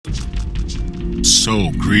So,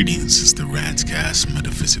 greetings, it's the Rantcast,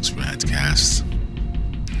 Metaphysics Rantcast,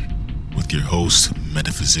 with your host,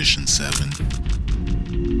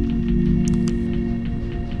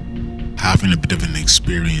 Metaphysician7. Having a bit of an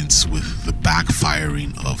experience with the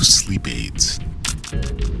backfiring of sleep aids.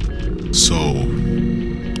 So,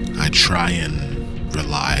 I try and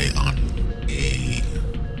rely on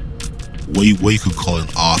what you could call an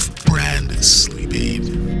off-brand sleep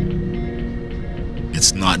aid.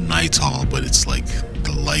 It's not Nital, but it's like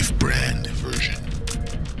the Life brand version.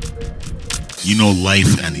 You know,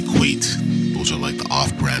 Life and Equate. Those are like the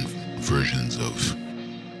off-brand versions of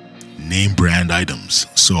name brand items.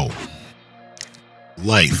 So,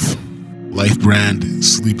 Life brand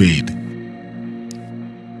sleep aid.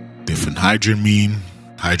 Diphenhydramine,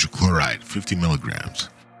 hydrochloride, 50 milligrams.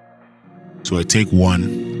 So I take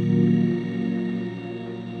one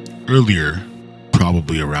earlier,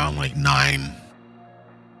 probably around like 9.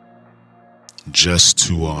 Just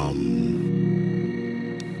to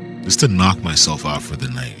knock myself out for the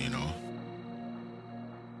night, you know.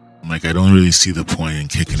 Like, I don't really see the point in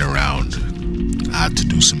kicking around. I had to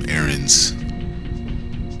do some errands.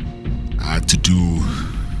 I had to do,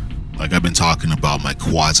 like, I've been talking about my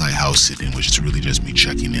quasi house sitting, which is really just me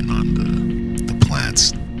checking in on the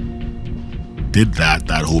plants. Did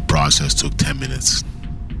that whole process took 10 minutes.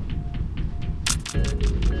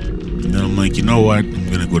 And then I'm like, you know what, I'm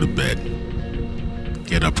gonna go to bed.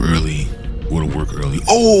 Get up early, go to work early.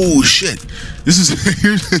 Oh shit! This is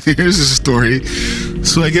here's a story.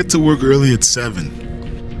 So I get to work early at 7,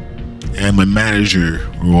 and my manager,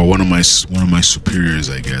 or one of my superiors,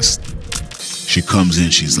 I guess, she comes in.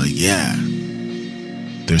 She's like, "Yeah,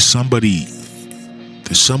 there's somebody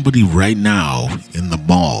right now in the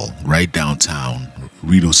mall, right downtown,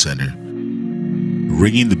 Rideau Center,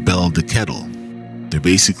 ringing the bell of the kettle. They're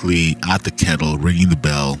basically at the kettle, ringing the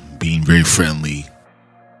bell, being very friendly."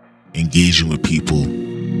 Engaging with people,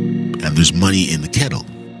 and there's money in the kettle.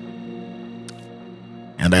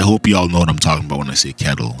 And I hope you all know what I'm talking about when I say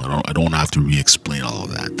kettle. I don't have to re-explain all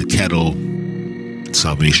of that. The kettle,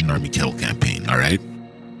 Salvation Army kettle campaign, alright?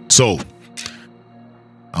 So,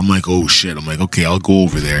 I'm like, oh shit. I'm like, okay, I'll go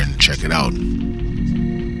over there and check it out.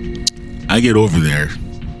 I get over there,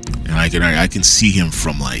 and I can see him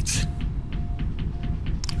from like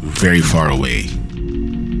very far away.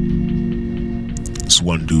 This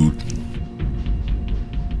one dude,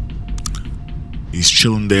 he's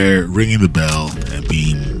chilling there, ringing the bell and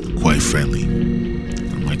being quite friendly.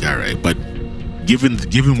 I'm like, all right, but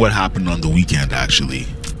given what happened on the weekend, actually,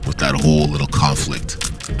 with that whole little conflict,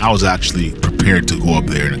 I was actually prepared to go up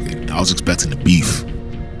there, and I was expecting a beef.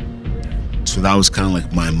 So that was kind of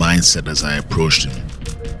like my mindset as I approached him.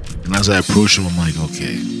 And as I approached him, I'm like,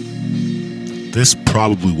 okay, this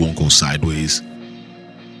probably won't go sideways.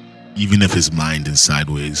 Even if his mind is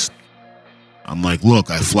sideways. I'm like, look,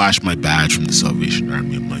 I flashed my badge from the Salvation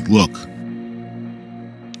Army. I'm like, look,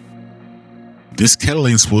 this kettle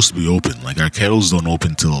ain't supposed to be open. Like, our kettles don't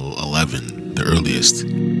open till 11, the earliest.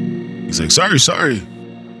 He's like, sorry.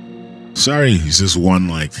 He's just one,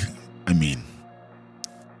 like, I mean,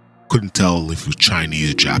 couldn't tell if it was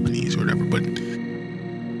Chinese or Japanese or whatever, but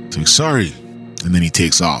he's like, sorry. And then he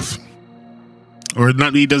takes off. Or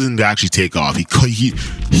not, he doesn't actually take off. He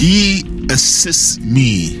assists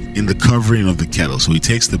me in the covering of the kettle. So he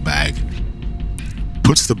takes the bag,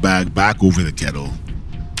 puts the bag back over the kettle.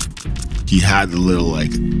 He had the little,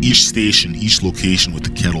 like, each location with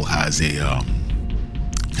the kettle has a kind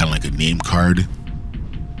of like a name card,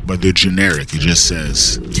 but they're generic. It just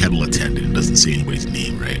says kettle attendant. It doesn't say anybody's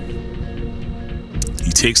name, right?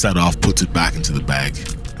 He takes that off, puts it back into the bag.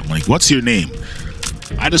 I'm like, what's your name?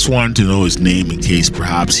 I just wanted to know his name in case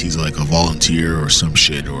perhaps he's like a volunteer or some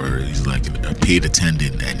shit, or he's like a paid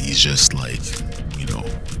attendant and he's just like, you know,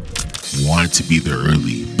 wanted to be there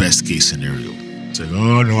early. Best case scenario. It's like,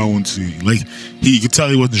 oh no, I want to. Like, you could tell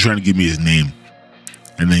he wasn't trying to give me his name.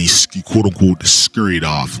 And then he quote unquote scurried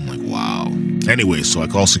off. I'm like, wow. Anyway, so I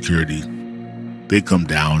call security. They come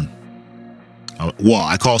down.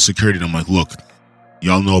 I call security and I'm like, look,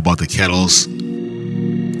 y'all know about the kettles.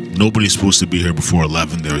 Nobody's supposed to be here before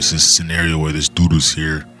 11. There was this scenario where this dude was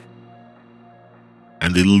here.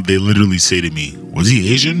 And they literally say to me, was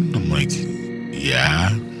he Asian? I'm like,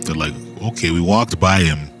 yeah. They're like, okay, we walked by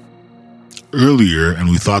him earlier and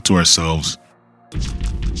we thought to ourselves,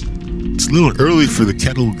 it's a little early for the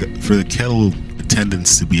kettle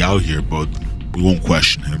attendants to be out here, but we won't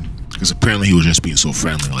question him. Because apparently he was just being so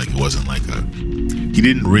friendly. Like, it wasn't like he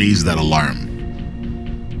didn't raise that alarm.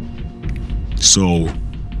 So,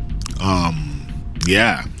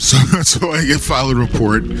 yeah. So I get filed a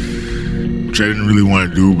report. which I didn't really want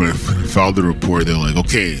to do, but I filed the report. They're like,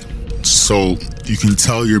 okay, so you can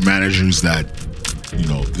tell your managers that, you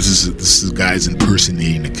know, this is guy's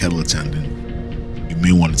impersonating a kettle attendant. You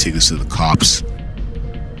may want to take this to the cops.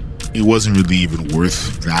 It wasn't really even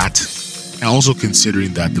worth that. And also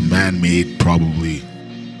considering that the man made probably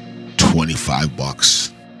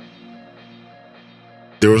 $25.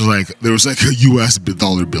 There was like a US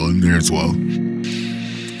dollar bill in there as well.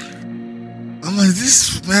 I'm like,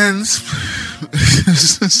 this man,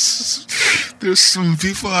 there's some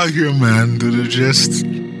people out here, man, that are just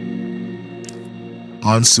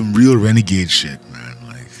on some real renegade shit, man.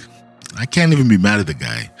 Like, I can't even be mad at the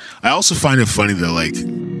guy. I also find it funny that, like,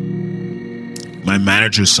 my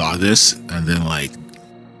manager saw this and then, like,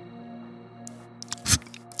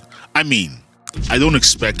 I mean, I don't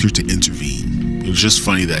expect her to intervene. It was just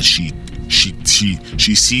funny that she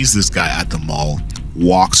sees this guy at the mall,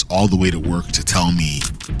 walks all the way to work to tell me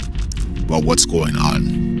about what's going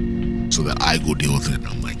on so that I go deal with it. And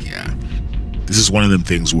I'm like, yeah, this is one of them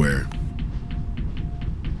things where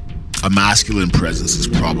a masculine presence is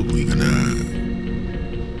probably gonna,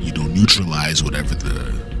 you know, neutralize whatever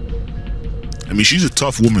I mean, she's a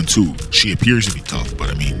tough woman too. She appears to be tough, but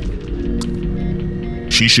I mean,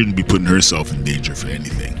 she shouldn't be putting herself in danger for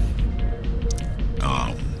anything.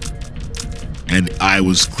 And I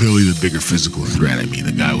was clearly the bigger physical threat. I mean,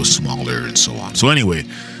 the guy was smaller and so on. So anyway,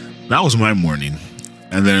 that was my morning.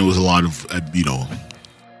 And then it was a lot of, you know,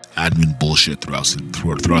 admin bullshit throughout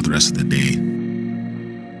the rest of the day.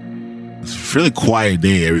 It's a fairly quiet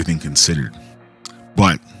day, everything considered.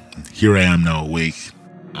 But here I am now awake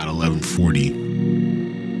at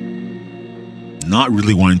 11:40. Not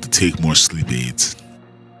really wanting to take more sleep aids,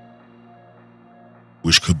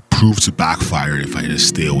 which could prove to backfire if I just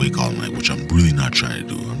stay awake all night, which I'm really not trying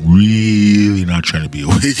to do. I'm really not trying to be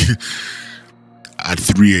awake at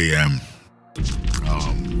 3 a.m.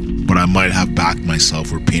 But I might have backed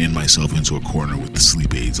myself or painted myself into a corner with the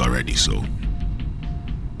sleep aids already, so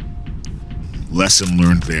lesson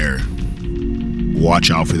learned there.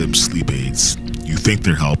 Watch out for them sleep aids. You think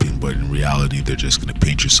they're helping, but in reality, they're just going to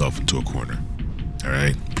paint yourself into a corner. All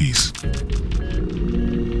right? Peace.